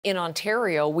In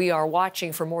Ontario, we are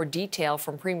watching for more detail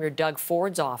from Premier Doug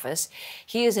Ford's office.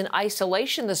 He is in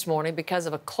isolation this morning because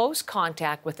of a close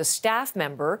contact with a staff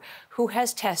member who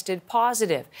has tested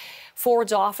positive.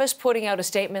 Ford's office putting out a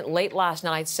statement late last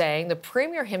night saying the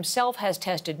Premier himself has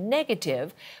tested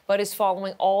negative, but is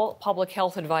following all public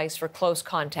health advice for close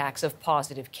contacts of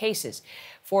positive cases.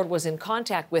 Ford was in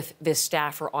contact with this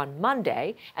staffer on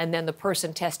Monday, and then the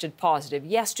person tested positive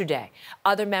yesterday.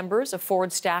 Other members of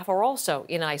Ford's staff are also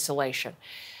in isolation.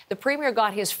 The Premier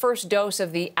got his first dose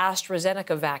of the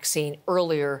AstraZeneca vaccine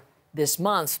earlier this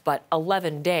month, but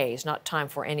 11 days, not time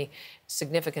for any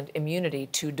significant immunity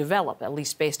to develop, at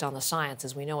least based on the science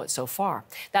as we know it so far.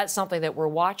 That's something that we're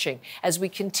watching as we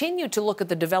continue to look at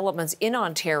the developments in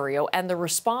Ontario and the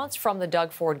response from the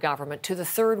Doug Ford government to the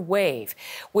third wave,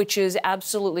 which is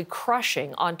absolutely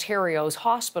crushing Ontario's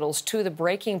hospitals to the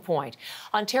breaking point.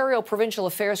 Ontario Provincial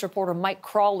Affairs reporter Mike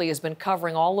Crawley has been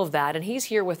covering all of that, and he's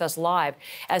here with us live,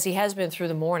 as he has been through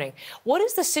the morning. What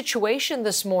is the situation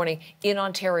this morning in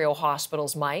Ontario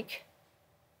hospitals, Mike?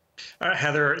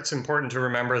 Heather, it's important to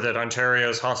remember that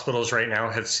Ontario's hospitals right now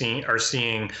are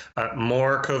seeing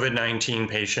more COVID-19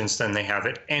 patients than they have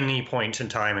at any point in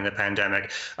time in the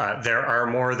pandemic. There are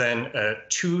more than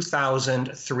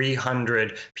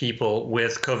 2,300 people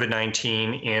with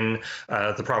COVID-19 in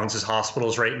the province's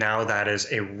hospitals right now. That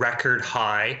is a record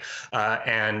high.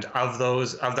 And of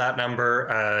that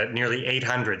number, nearly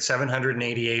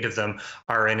 788 of them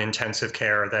are in intensive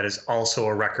care. That is also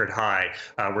a record high.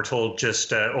 We're told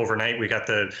just overnight we got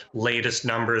the latest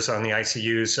numbers on the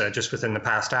ICUs just within the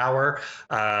past hour.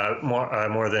 There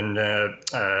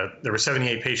were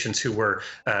 78 patients who were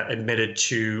admitted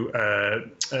to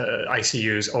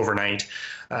ICUs overnight.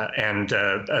 And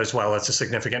as well, it's a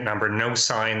significant number. No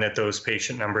sign that those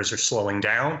patient numbers are slowing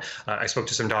down. I spoke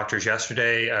to some doctors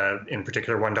yesterday, in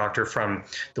particular one doctor from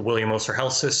the William Osler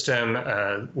Health System,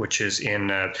 which is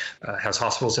has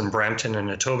hospitals in Brampton and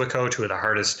Etobicoke, two of the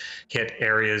hardest hit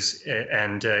areas.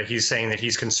 And he's saying that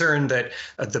he's concerned that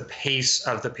the pace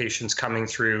of the patients coming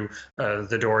through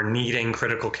the door needing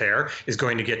critical care is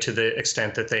going to get to the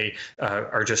extent that they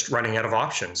are just running out of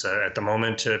options. At the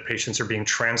moment, patients are being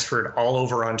transferred all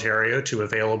over Ontario to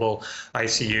available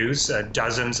ICUs,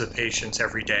 dozens of patients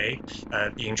every day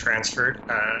being transferred,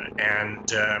 and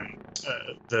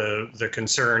the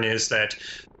concern is that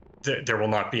there will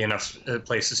not be enough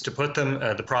places to put them.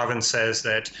 The province says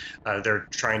that they're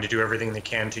trying to do everything they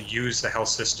can to use the health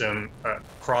system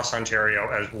across Ontario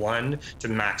as one to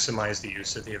maximize the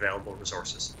use of the available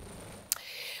resources.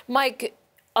 Mike,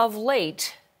 of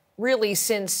late, really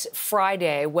since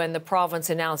Friday, when the province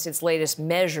announced its latest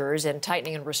measures and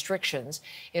tightening and restrictions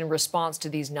in response to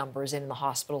these numbers in the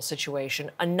hospital situation,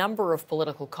 a number of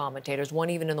political commentators, one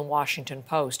even in the Washington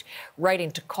Post, writing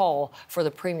to call for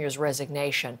the Premier's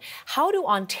resignation. How do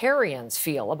Ontarians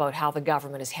feel about how the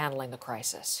government is handling the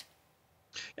crisis?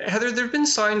 Heather, there have been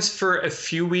signs for a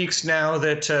few weeks now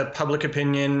that public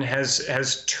opinion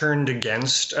has turned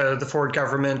against the Ford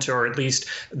government, or at least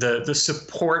the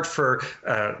support for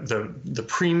the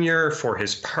Premier, for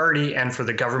his party, and for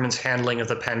the government's handling of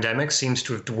the pandemic seems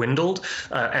to have dwindled.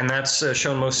 And that's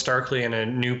shown most starkly in a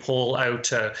new poll out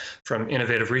from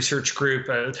Innovative Research Group.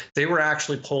 They were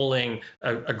actually polling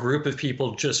a group of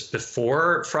people just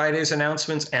before Friday's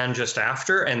announcements and just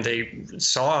after, and they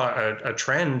saw a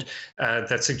trend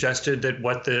that suggested that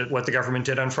what the government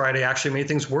did on Friday actually made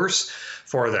things worse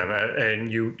for them.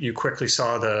 And you quickly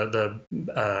saw the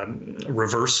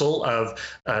reversal of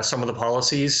some of the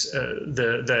policies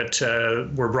that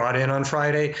were brought in on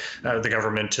Friday. The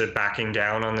government backing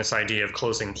down on this idea of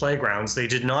closing playgrounds. They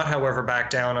did not, however, back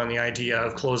down on the idea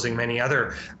of closing many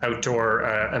other outdoor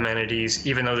amenities,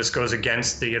 even though this goes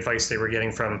against the advice they were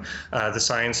getting from the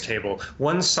science table.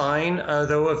 One sign,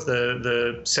 though, of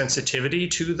the sensitivity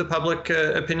to the public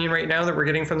opinion right now that we're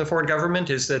getting from the Ford government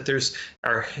is that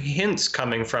are hints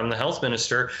coming from the health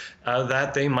minister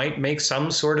that they might make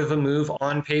some sort of a move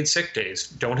on paid sick days.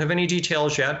 Don't have any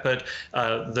details yet, but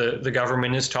the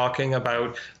government is talking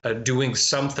about doing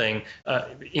something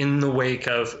in the wake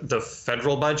of the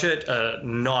federal budget,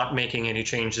 not making any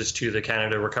changes to the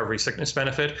Canada Recovery Sickness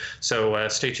Benefit. So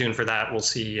stay tuned for that. We'll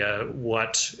see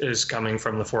what is coming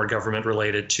from the Ford government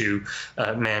related to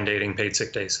mandating paid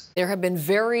sick days. There have been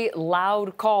very loud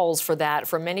calls for that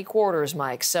from many quarters,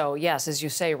 Mike. So yes, as you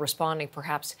say, responding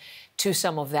perhaps to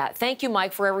some of that. Thank you,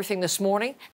 Mike, for everything this morning.